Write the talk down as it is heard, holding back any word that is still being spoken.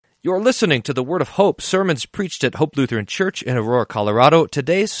You're listening to the Word of Hope, sermons preached at Hope Lutheran Church in Aurora, Colorado.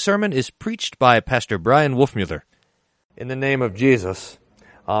 Today's sermon is preached by Pastor Bryan Wolfmueller. In the name of Jesus,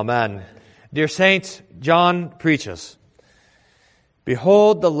 amen. Dear saints, John preaches,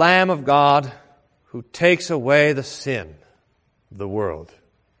 "Behold the Lamb of God who takes away the sin of the world."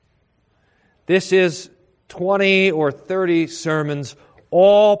 This is 20 or 30 sermons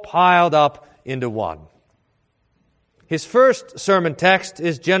all piled up into one. His first sermon text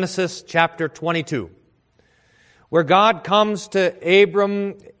is Genesis chapter 22, where God comes to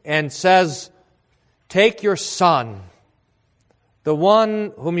Abram and says, "Take your son, the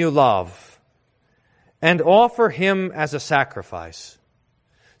one whom you love, and offer him as a sacrifice."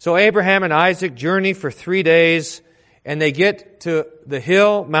 So Abraham and Isaac journey for 3 days, and they get to the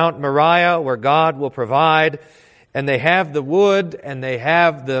hill, Mount Moriah, where God will provide, and they have the wood and they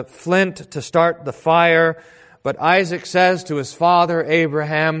have the flint to start the fire. But Isaac says to his father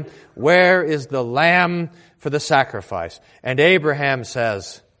Abraham, "Where is the lamb for the sacrifice?" And Abraham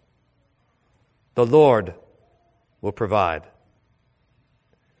says, "The Lord will provide."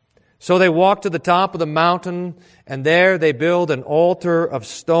 So they walk to the top of the mountain, and there they build an altar of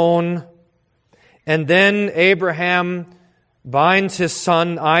stone. And then Abraham binds his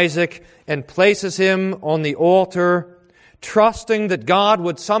son Isaac and places him on the altar, trusting that God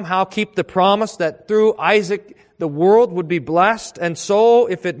would somehow keep the promise that through Isaac the world would be blessed, and so,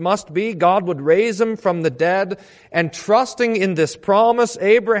 if it must be, God would raise him from the dead. And trusting in this promise,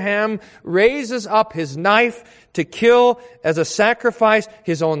 Abraham raises up his knife to kill as a sacrifice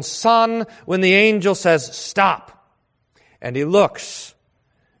his own son when the angel says, "Stop." And he looks,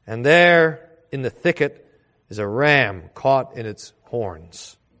 and there in the thicket is a ram caught in its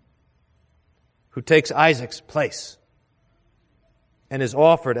horns, who takes Isaac's place and is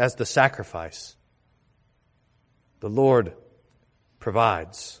offered as the sacrifice. The Lord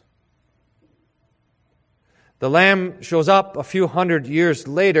provides. The lamb shows up a few hundred years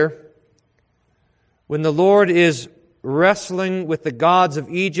later when the Lord is wrestling with the gods of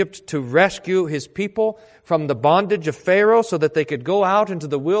Egypt to rescue His people from the bondage of Pharaoh so that they could go out into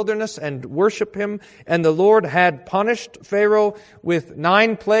the wilderness and worship Him. And the Lord had punished Pharaoh with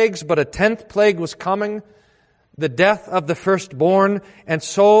 9 plagues, but a 10th plague was coming, the death of the firstborn. And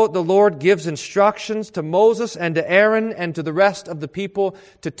so the Lord gives instructions to Moses and to Aaron and to the rest of the people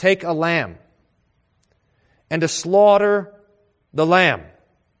to take a lamb and to slaughter the lamb.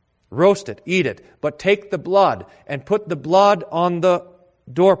 Roast it, eat it, but take the blood and put the blood on the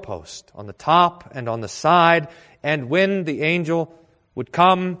doorpost, on the top and on the side. And when the angel would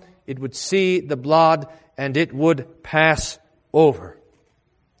come, it would see the blood and it would pass over.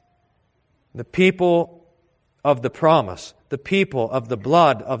 The people of the promise, the people of the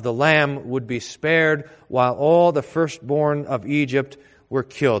blood of the lamb would be spared, while all the firstborn of Egypt were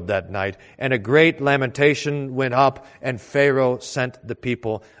killed that night. And a great lamentation went up, and Pharaoh sent the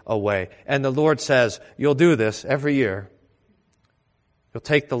people away. And the Lord says, "You'll do this every year. You'll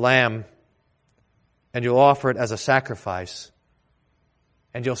take the lamb and you'll offer it as a sacrifice,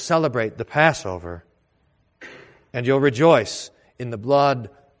 and you'll celebrate the Passover, and you'll rejoice in the blood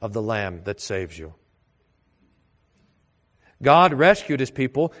of the lamb that saves you." God rescued His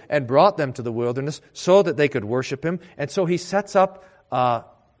people and brought them to the wilderness so that they could worship Him. And so He sets up a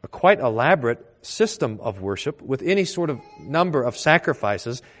quite elaborate system of worship with any sort of number of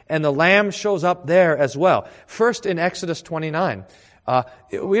sacrifices. And the lamb shows up there as well. First in Exodus 29.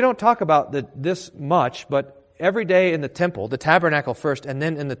 We don't talk about this much, but every day in the temple, the tabernacle first, and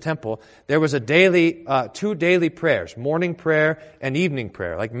then in the temple, there was a daily, 2 daily prayers, morning prayer and evening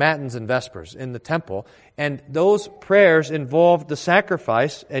prayer, like matins and vespers in the temple. And those prayers involved the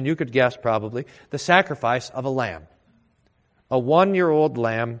sacrifice, and you could guess probably, the sacrifice of a lamb. A 1-year-old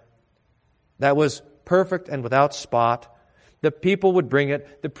lamb that was perfect and without spot. The people would bring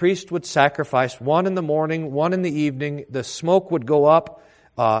it. The priest would sacrifice 1 in the morning, 1 in the evening. The smoke would go up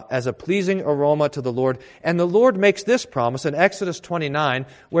as a pleasing aroma to the Lord. And the Lord makes this promise in Exodus 29,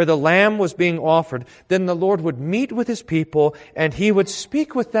 where the lamb was being offered. Then the Lord would meet with His people, and He would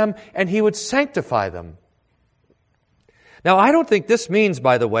speak with them, and He would sanctify them. Now, I don't think this means,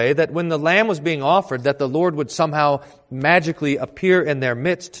 by the way, that when the lamb was being offered, that the Lord would somehow magically appear in their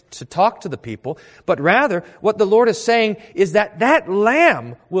midst to talk to the people. But rather, what the Lord is saying is that that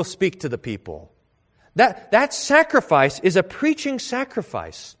lamb will speak to the people. That sacrifice is a preaching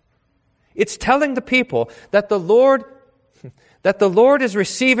sacrifice. It's telling the people that the Lord is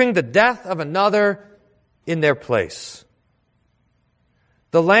receiving the death of another in their place.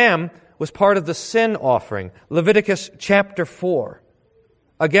 The lamb was part of the sin offering, Leviticus chapter 4.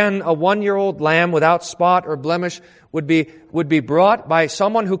 Again, a 1-year-old lamb without spot or blemish would be brought by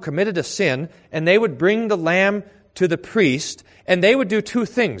someone who committed a sin, and they would bring the lamb to the priest, and they would do two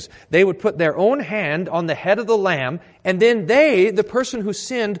things. They would put their own hand on the head of the lamb, and then the person who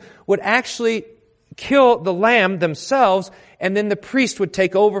sinned, would actually kill the lamb themselves, and then the priest would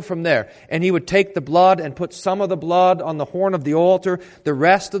take over from there. And he would take the blood and put some of the blood on the horn of the altar. The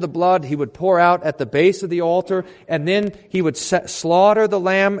rest of the blood he would pour out at the base of the altar, and then he would slaughter the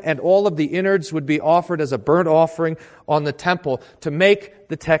lamb, and all of the innards would be offered as a burnt offering on the temple to make,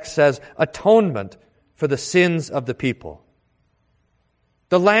 the text says, atonement for the sins of the people.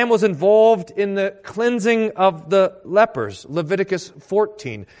 The lamb was involved in the cleansing of the lepers, Leviticus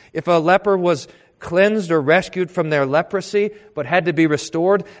 14. If a leper was cleansed or rescued from their leprosy, but had to be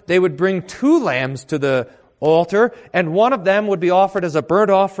restored, they would bring 2 lambs to the altar, and one of them would be offered as a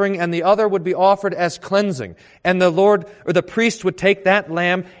burnt offering, and the other would be offered as cleansing. And the priest would take that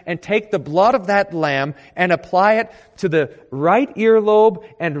lamb and take the blood of that lamb and apply it to the right earlobe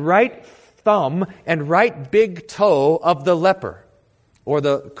and right thumb and right big toe of the leper, or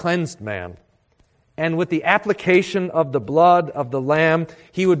the cleansed man. And with the application of the blood of the lamb,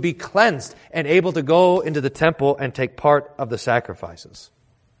 he would be cleansed and able to go into the temple and take part of the sacrifices.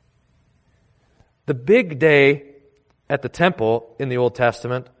 The big day at the temple in the Old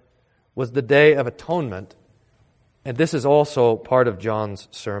Testament was the Day of Atonement. And this is also part of John's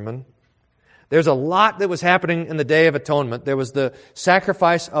sermon. There's a lot that was happening in the Day of Atonement. There was the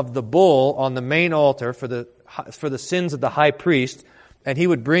sacrifice of the bull on the main altar for the sins of the high priest. And he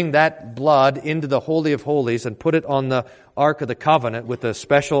would bring that blood into the Holy of Holies and put it on the Ark of the Covenant with a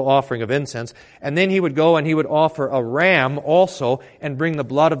special offering of incense. And then he would go and he would offer a ram also and bring the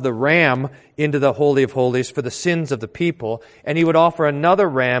blood of the ram into the Holy of Holies for the sins of the people. And he would offer another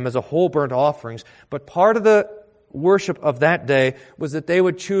ram as a whole burnt offerings. But part of the worship of that day was that they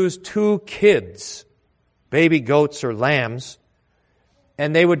would choose 2 kids, baby goats or lambs,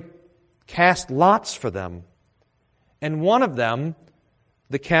 and they would cast lots for them. And one of them,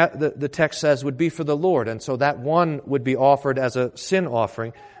 the text says, would be for the Lord. And so that one would be offered as a sin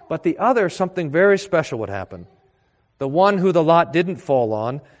offering. But the other, something very special would happen. The one who the lot didn't fall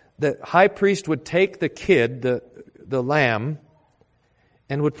on, the high priest would take the kid, the lamb,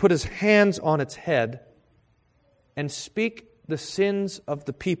 and would put his hands on its head and speak the sins of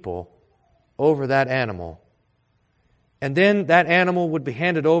the people over that animal. And then that animal would be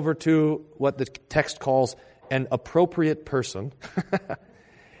handed over to what the text calls an appropriate person.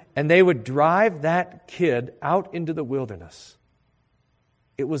 And they would drive that kid out into the wilderness.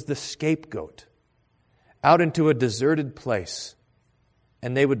 It was the scapegoat. Out into a deserted place.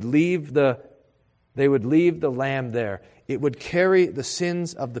 And they would leave the lamb there. It would carry the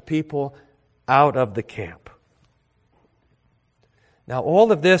sins of the people out of the camp. Now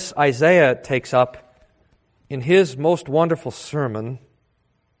all of this Isaiah takes up in his most wonderful sermon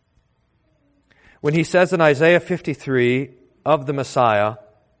when he says in Isaiah 53 of the Messiah,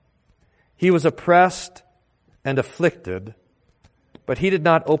 "He was oppressed and afflicted, but he did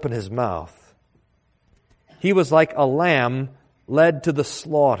not open his mouth. He was like a lamb led to the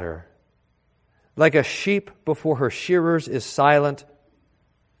slaughter. Like a sheep before her shearers is silent,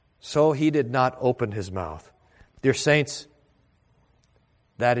 so he did not open his mouth." Dear saints,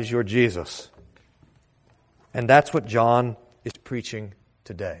 that is your Jesus. And that's what John is preaching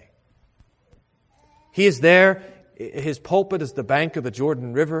today. He is there. His pulpit is the bank of the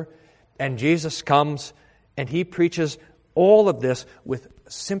Jordan River. And Jesus comes and he preaches all of this with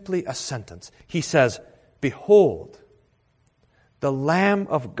simply a sentence. He says, "Behold, the Lamb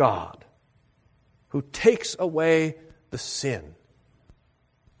of God who takes away the sin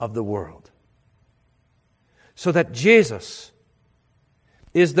of the world." So that Jesus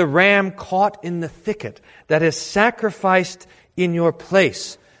is the ram caught in the thicket that is sacrificed in your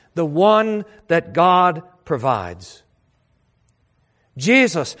place, the one that God provides.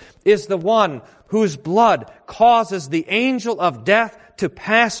 Jesus is the one whose blood causes the angel of death to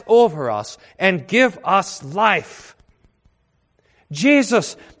pass over us and give us life.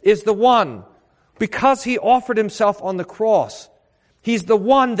 Jesus is the one, because he offered himself on the cross, he's the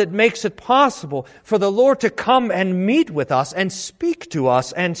one that makes it possible for the Lord to come and meet with us and speak to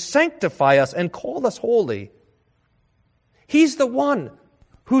us and sanctify us and call us holy. He's the one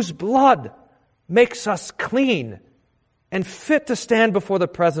whose blood makes us clean and fit to stand before the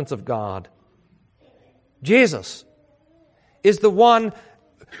presence of God. Jesus is the one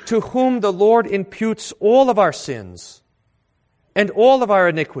to whom the Lord imputes all of our sins and all of our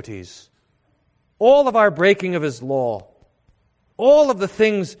iniquities, all of our breaking of his law, all of the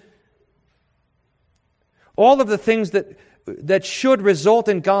things that that should result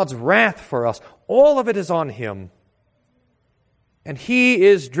in God's wrath for us, all of it is on Him. And He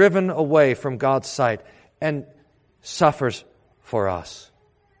is driven away from God's sight and suffers for us.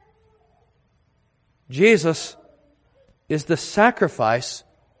 Jesus is the sacrifice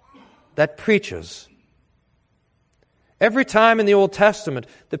that preaches. Every time in the Old Testament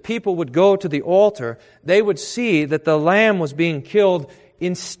the people would go to the altar, they would see that the lamb was being killed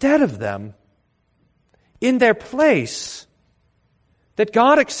instead of them, in their place. That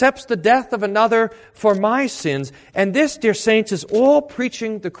God accepts the death of another for my sins. And this, dear saints, is all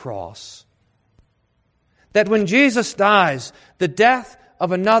preaching the cross. That when Jesus dies, the death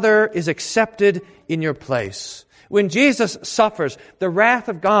of another is accepted in your place. When Jesus suffers, the wrath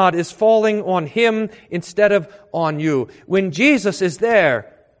of God is falling on Him instead of on you. When Jesus is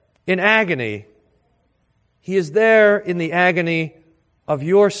there in agony, He is there in the agony of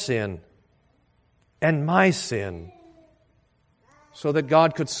your sin and my sin, so that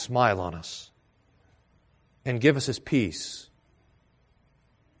God could smile on us and give us His peace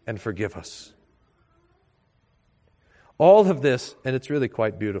and forgive us. All of this, and it's really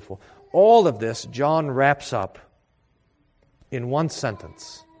quite beautiful, all of this John wraps up in one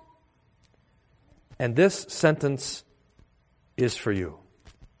sentence. And this sentence is for you.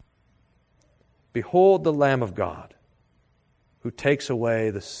 Behold the Lamb of God who takes away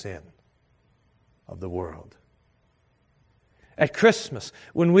the sin of the world. At Christmas,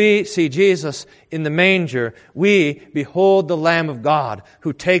 when we see Jesus in the manger, we behold the Lamb of God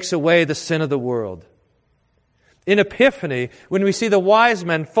who takes away the sin of the world. In Epiphany, when we see the wise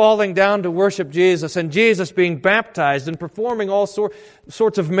men falling down to worship Jesus and Jesus being baptized and performing all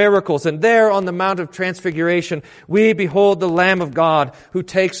sorts of miracles, and there on the Mount of Transfiguration, we behold the Lamb of God who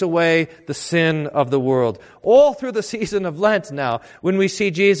takes away the sin of the world. All through the season of Lent now, when we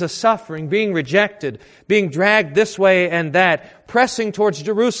see Jesus suffering, being rejected, being dragged this way and that, pressing towards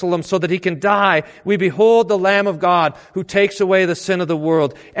Jerusalem so that He can die, we behold the Lamb of God who takes away the sin of the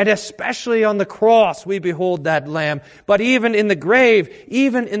world. And especially on the cross, we behold that Lamb. But even in the grave,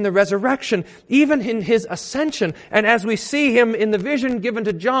 even in the resurrection, even in His ascension, and as we see Him in the vision given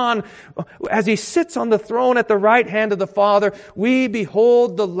to John, as He sits on the throne at the right hand of the Father, we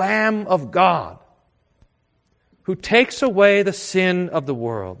behold the Lamb of God who takes away the sin of the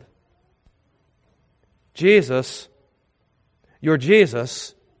world. Jesus, your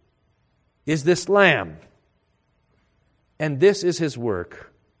Jesus, is this Lamb. And this is His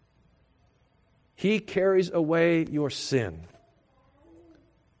work. He carries away your sin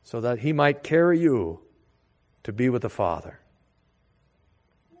so that He might carry you to be with the Father.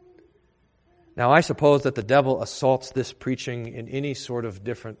 Now, I suppose that the devil assaults this preaching in any sort of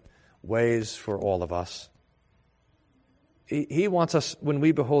different ways for all of us. He wants us, when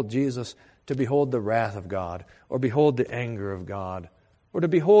we behold Jesus, to behold the wrath of God, or behold the anger of God, or to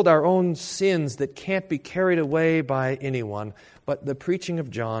behold our own sins that can't be carried away by anyone. But the preaching of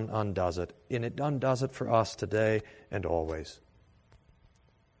John undoes it, and it undoes it for us today and always.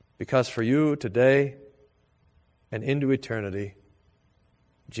 Because for you today and into eternity,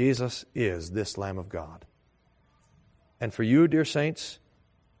 Jesus is this Lamb of God. And for you, dear saints,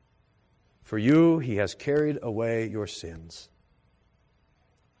 for you, He has carried away your sins.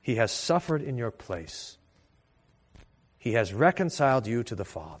 He has suffered in your place. He has reconciled you to the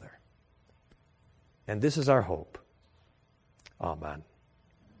Father. And this is our hope. Amen.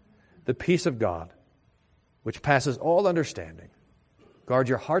 The peace of God, which passes all understanding, guard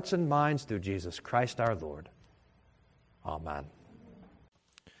your hearts and minds through Jesus Christ our Lord. Amen.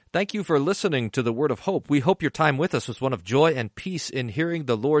 Thank you for listening to the Word of Hope. We hope your time with us was one of joy and peace in hearing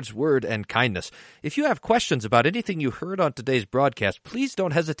the Lord's Word and kindness. If you have questions about anything you heard on today's broadcast, please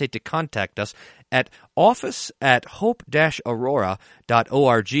don't hesitate to contact us at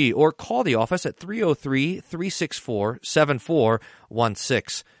office@hope-aurora.org or call the office at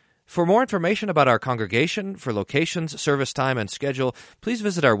 303-364-7416. For more information about our congregation, for locations, service time, and schedule, please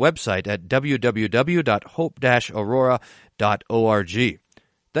visit our website at www.hope-aurora.org.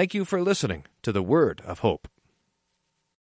 Thank you for listening to the Word of Hope.